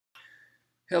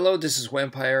Hello, this is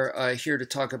Wmpyr, here to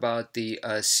talk about the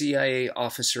CIA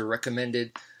officer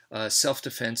recommended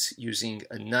self-defense using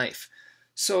a knife.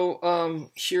 So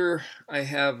here I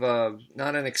have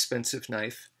not an expensive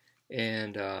knife,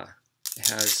 and it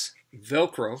has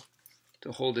Velcro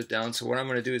to hold it down. So what I'm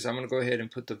going to do is I'm going to go ahead and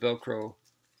put the Velcro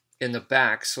in the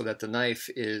back so that the knife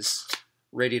is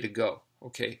ready to go.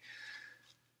 Okay.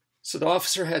 So the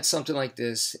officer had something like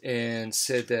this and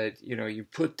said that, you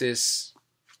put this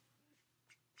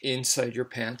inside your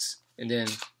pants and then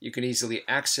you can easily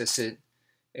access it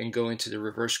and go into the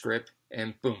reverse grip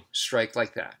and boom, strike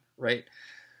like that, right?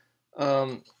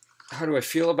 How do I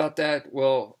feel about that?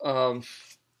 Well,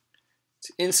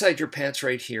 it's inside your pants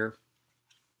right here.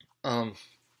 You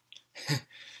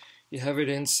have it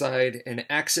inside and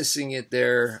accessing it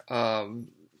there, and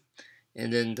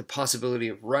then the possibility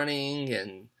of running,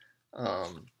 and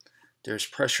there's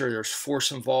pressure, there's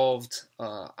force involved.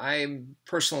 I'm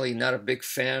personally not a big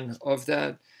fan of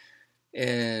that.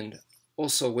 And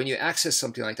also, when you access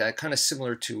something like that, kind of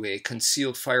similar to a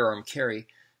concealed firearm carry,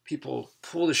 people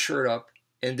pull the shirt up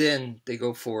and then they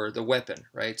go for the weapon,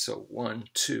 right? So 1,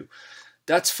 2.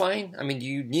 That's fine. I mean,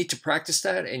 you need to practice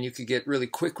that and you could get really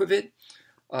quick with it.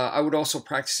 I would also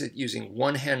practice it using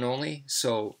one hand only.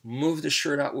 So move the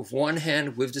shirt out with one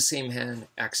hand, with the same hand,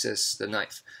 access the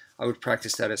knife. I would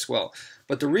practice that as well.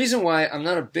 But the reason why I'm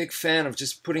not a big fan of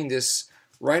just putting this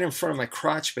right in front of my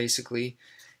crotch, basically,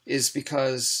 is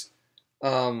because,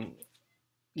 if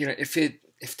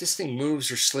this thing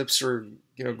moves or slips or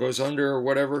goes under or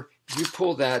whatever, you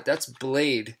pull that. That's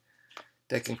blade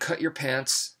that can cut your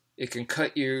pants. It can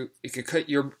cut you. It can cut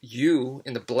you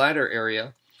in the bladder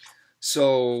area.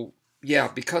 So yeah,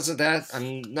 because of that,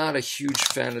 I'm not a huge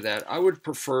fan of that. I would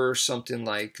prefer something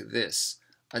like this,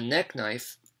 a neck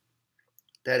knife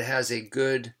that has a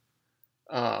good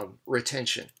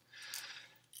retention.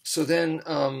 So then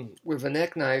with a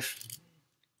neck knife,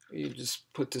 you just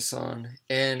put this on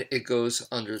and it goes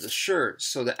under the shirt.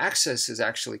 So the access is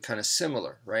actually kind of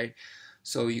similar, right?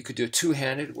 So you could do a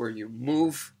two-handed where you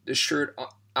move the shirt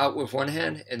out with one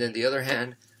hand and then the other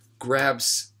hand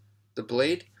grabs the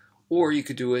blade. Or you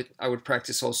could do it, I would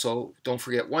practice also, don't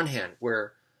forget one hand,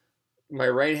 where my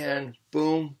right hand,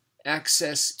 boom,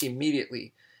 access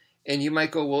immediately. And you might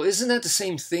go, well, isn't that the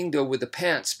same thing, though, with the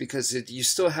pants? Because you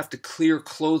still have to clear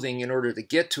clothing in order to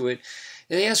get to it.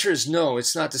 And the answer is no,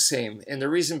 it's not the same. And the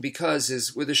reason because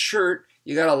is with a shirt,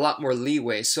 you got a lot more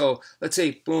leeway. So let's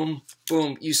say, boom,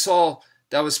 boom. You saw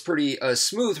that was pretty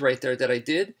smooth right there that I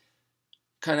did,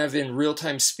 kind of in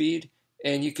real-time speed.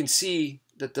 And you can see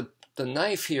that the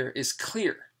knife here is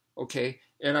clear, okay?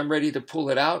 And I'm ready to pull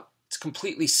it out. It's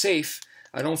completely safe.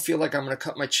 I don't feel like I'm going to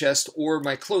cut my chest or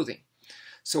my clothing.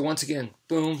 So once again,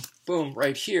 boom, boom,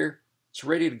 right here, it's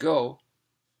ready to go,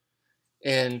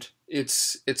 and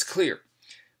it's clear.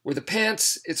 With the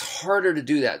pants, it's harder to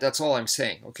do that. That's all I'm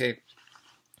saying, okay?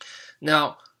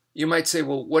 Now, you might say,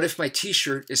 well, what if my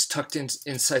t-shirt is tucked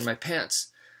inside my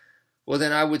pants? Well,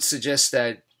 then I would suggest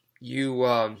that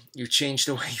you change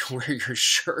the way you wear your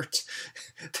shirt.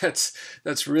 That's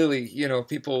really,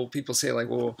 people say like,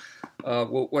 well,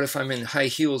 what if I'm in high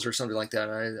heels or something like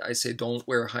that? I say don't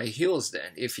wear high heels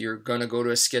then. If you're gonna go to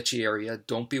a sketchy area,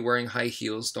 don't be wearing high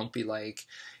heels. Don't be like,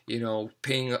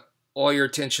 paying all your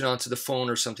attention onto the phone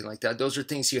or something like that. Those are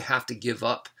things you have to give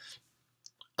up.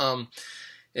 And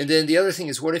then the other thing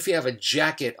is, what if you have a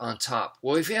jacket on top?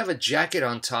 Well, if you have a jacket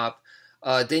on top,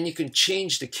 then you can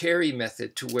change the carry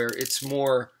method to where it's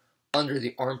more under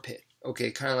the armpit. Okay,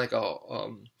 kind of like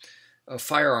a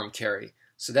firearm carry.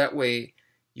 So that way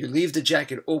you leave the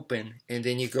jacket open and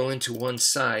then you go into one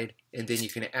side and then you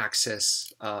can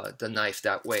access the knife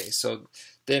that way. So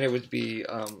then it would be,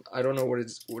 I don't know what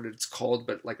it's called,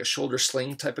 but like a shoulder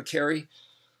sling type of carry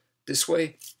this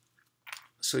way.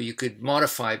 So you could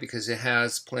modify because it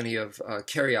has plenty of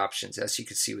carry options, as you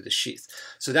can see with the sheath.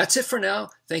 So that's it for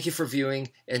now. Thank you for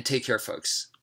viewing and take care, folks.